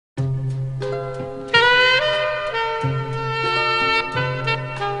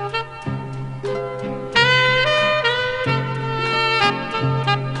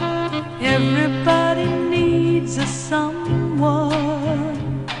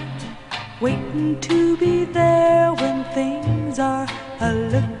waiting to be there when things are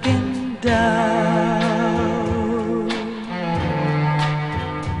looking down.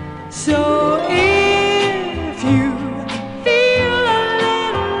 So if you feel a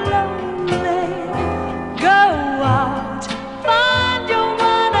little lonely, go out, find your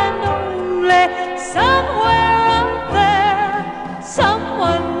one and only. Somewhere out there,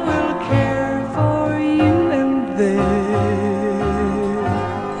 someone will care for you, and then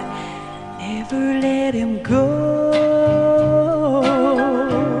never let him go.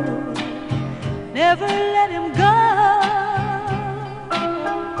 Never let him go.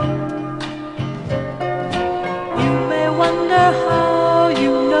 You may wonder how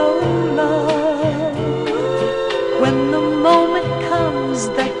you know love when the moment comes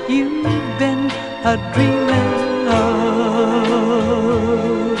that you've been dreaming of.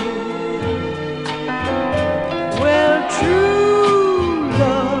 Well, true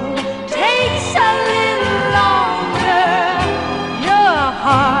love takes a little longer. Your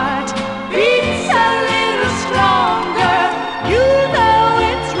heart beats a little stronger. You know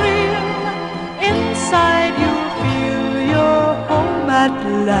it's real. Inside you'll feel you're home at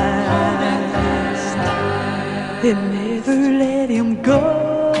last. Then never let him go.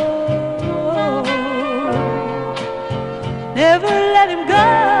 Never let him go.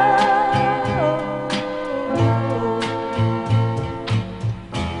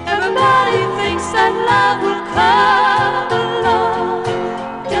 Everybody thinks that love will come along.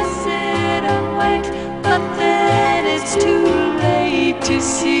 Just sit and wait, but then it's too late to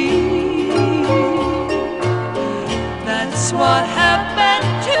see. That's what happens